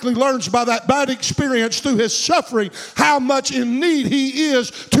automatically learns by that bad experience through his suffering how much in need he is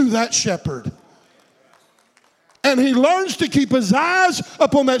to that shepherd. And he learns to keep his eyes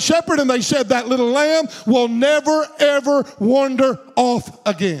upon that shepherd, and they said that little lamb will never, ever wander off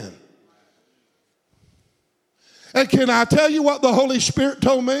again. And can I tell you what the Holy Spirit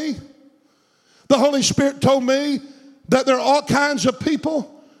told me? The Holy Spirit told me that there are all kinds of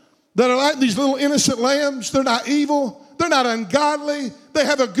people that are like these little innocent lambs. They're not evil. They're not ungodly. They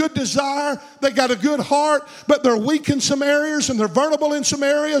have a good desire. They got a good heart, but they're weak in some areas and they're vulnerable in some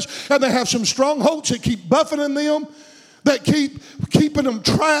areas, and they have some strongholds that keep buffeting them, that keep keeping them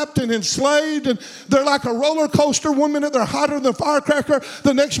trapped and enslaved, and they're like a roller coaster. One minute they're hotter than a firecracker.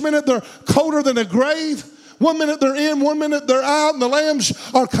 The next minute they're colder than a grave. One minute they're in, one minute they're out, and the lambs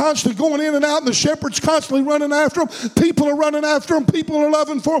are constantly going in and out, and the shepherd's constantly running after them. People are running after them. People are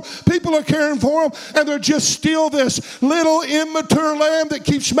loving for them. People are caring for them, and they're just still this little immature lamb that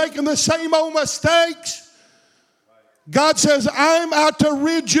keeps making the same old mistakes. God says, I'm out to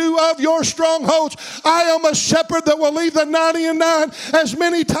rid you of your strongholds. I am a shepherd that will leave the 99 as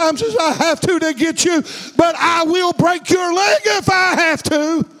many times as I have to get you, but I will break your leg if I have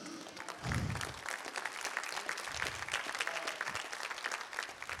to.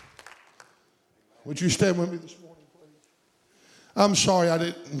 Would you stand with me this morning, please? I'm sorry I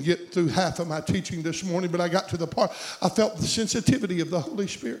didn't get through half of my teaching this morning, but I got to the part I felt the sensitivity of the Holy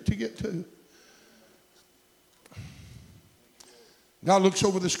Spirit to get to. God looks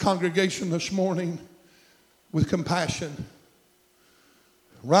over this congregation this morning with compassion.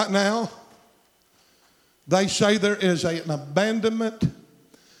 Right now, they say there is an abandonment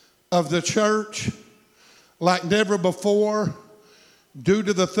of the church like never before, due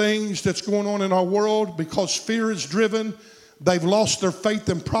to the things that's going on in our world, because fear is driven. They've lost their faith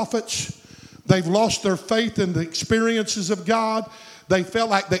in prophets. They've lost their faith in the experiences of God. They felt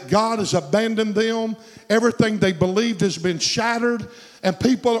like that God has abandoned them. Everything they believed has been shattered, and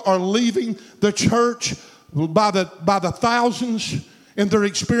people are leaving the church by the thousands in their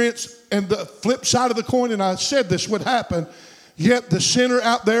experience. And the flip side of the coin, and I said this would happen, yet the sinner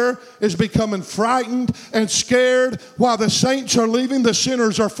out there is becoming frightened and scared. While the saints are leaving, the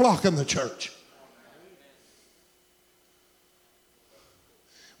sinners are flocking the church.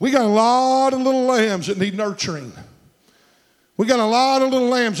 We got a lot of little lambs that need nurturing. We got a lot of little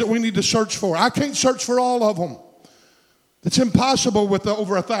lambs that we need to search for. I can't search for all of them. It's impossible with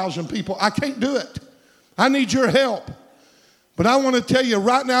over 1,000 people. I can't do it. I need your help. But I want to tell you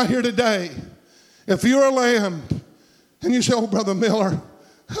right now here today, if you're a lamb, and you say, oh, Brother Miller,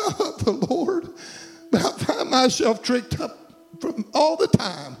 the Lord, but I find myself tricked up from all the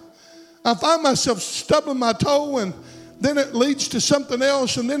time. I find myself stubbing my toe, and then it leads to something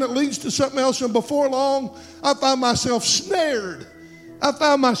else, and then it leads to something else, and before long, I find myself snared. I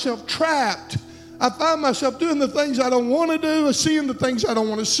find myself trapped. I find myself doing the things I don't want to do, seeing the things I don't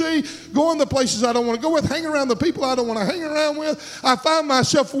want to see, going the places I don't want to go with, hanging around the people I don't want to hang around with. I find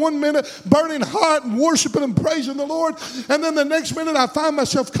myself one minute burning hot and worshiping and praising the Lord, and then the next minute I find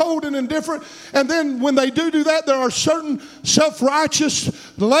myself cold and indifferent. And then when they do that, there are certain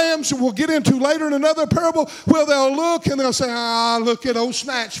self-righteous lambs that we'll get into later in another parable where they'll look and they'll say, look at old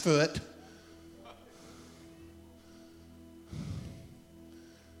Snatchfoot.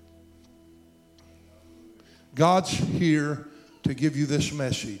 God's here to give you this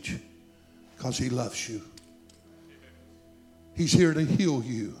message because He loves you. He's here to heal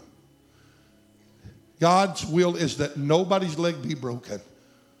you. God's will is that nobody's leg be broken.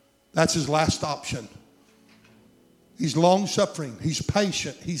 That's His last option. He's long-suffering. He's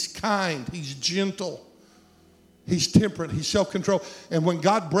patient. He's kind. He's gentle. He's temperate. He's self-controlled. And when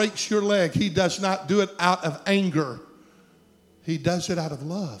God breaks your leg, He does not do it out of anger. He does it out of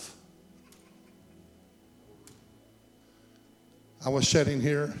love. I was sitting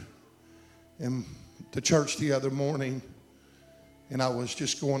here in the church the other morning, and I was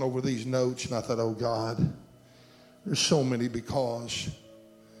just going over these notes, and I thought, oh God, there's so many because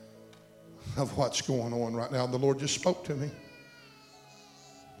of what's going on right now. The Lord just spoke to me.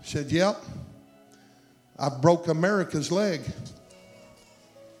 He said, yep, I broke America's leg.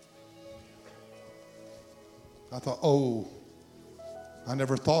 I thought, oh, I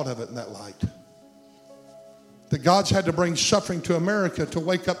never thought of it in that light. That God's had to bring suffering to America to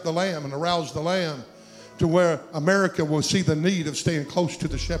wake up the lamb and arouse the lamb to where America will see the need of staying close to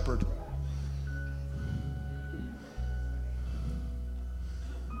the shepherd.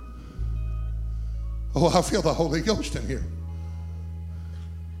 Oh, I feel the Holy Ghost in here.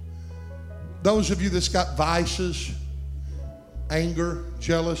 Those of you that's got vices, anger,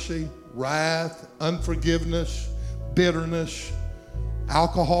 jealousy, wrath, unforgiveness, bitterness,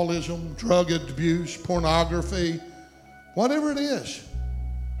 alcoholism, drug abuse, pornography, whatever it is,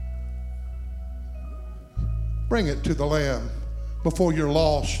 bring it to the Lamb before you're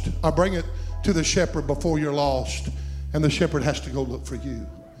lost. Or bring it to the shepherd before you're lost. And the shepherd has to go look for you.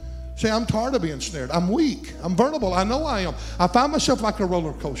 See, I'm tired of being snared. I'm weak. I'm vulnerable. I know I am. I find myself like a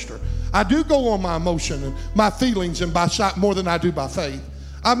roller coaster. I do go on my emotion and my feelings and by sight more than I do by faith.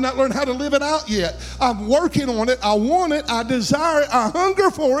 I've not learned how to live it out yet. I'm working on it. I want it. I desire it. I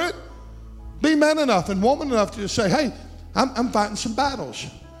hunger for it. Be man enough and woman enough to just say, hey, I'm fighting some battles.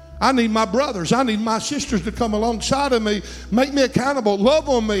 I need my brothers. I need my sisters to come alongside of me, make me accountable, love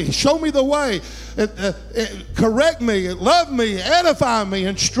on me, show me the way, correct me, love me, edify me,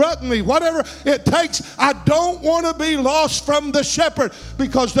 instruct me, whatever it takes. I don't want to be lost from the shepherd,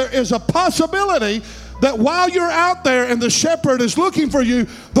 because there is a possibility that while you're out there and the shepherd is looking for you,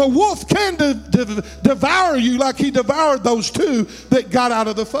 the wolf can devour you like he devoured those two that got out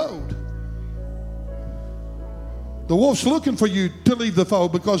of the fold. The wolf's looking for you to leave the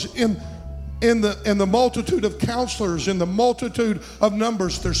fold, because in the multitude of counselors, in the multitude of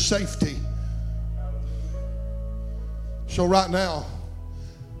numbers, there's safety. So right now,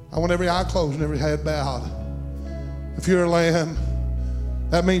 I want every eye closed and every head bowed. If you're a lamb,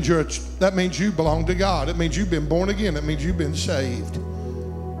 that means you belong to God. It means you've been born again. It means you've been saved.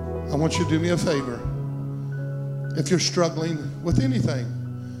 I want you to do me a favor. If you're struggling with anything,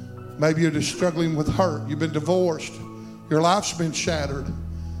 maybe you're just struggling with hurt. You've been divorced. Your life's been shattered.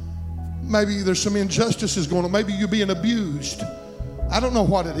 Maybe there's some injustices going on. Maybe you're being abused. I don't know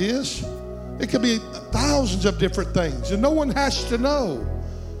what it is. It could be thousands of different things, and no one has to know.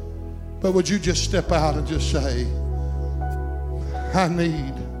 But would you just step out and just say, I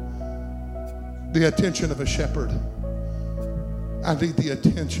need the attention of a shepherd. I need the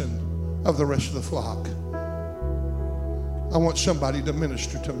attention of the rest of the flock. I want somebody to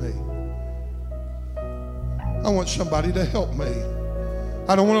minister to me. I want somebody to help me.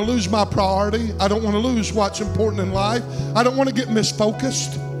 I don't want to lose my priority. I don't want to lose what's important in life. I don't want to get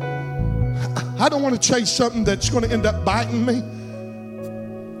misfocused. I don't want to chase something that's going to end up biting me.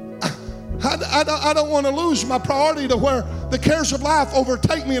 I don't want to lose my priority to where the cares of life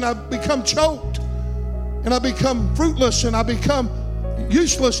overtake me and I become choked and I become fruitless and I become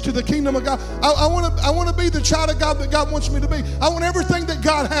useless to the kingdom of God. I want to be the child of God that God wants me to be. I want everything that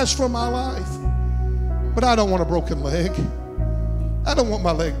God has for my life. But I don't want a broken leg. I don't want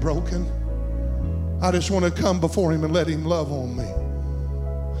my leg broken. I just want to come before Him and let Him love on me.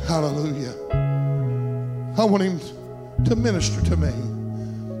 Hallelujah. I want Him to minister to me.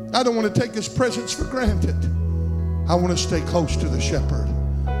 I don't want to take His presence for granted. I want to stay close to the shepherd.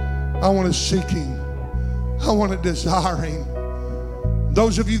 I want to seek Him. I want to desire Him.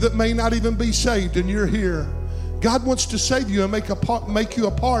 Those of you that may not even be saved and you're here, God wants to save you and make you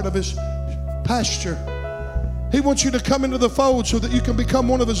a part of His pasture. He wants you to come into the fold so that you can become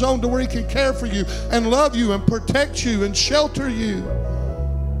one of His own, to where He can care for you and love you and protect you and shelter you.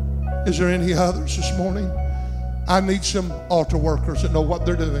 Is there any others this morning? I need some altar workers that know what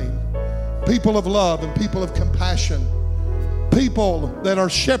they're doing. People of love and people of compassion. People that are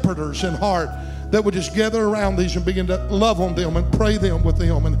shepherders in heart, that would just gather around these and begin to love on them and pray them with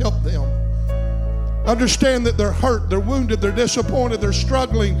them and help them. Understand that they're hurt, they're wounded, they're disappointed, they're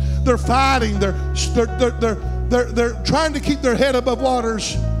struggling, they're fighting, they're trying to keep their head above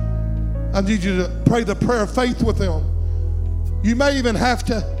waters. I need you to pray the prayer of faith with them. You may even have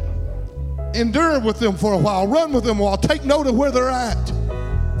to endure with them for a while, run with them a while, take note of where they're at.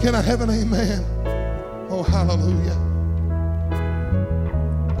 Can I have an amen? Oh, hallelujah.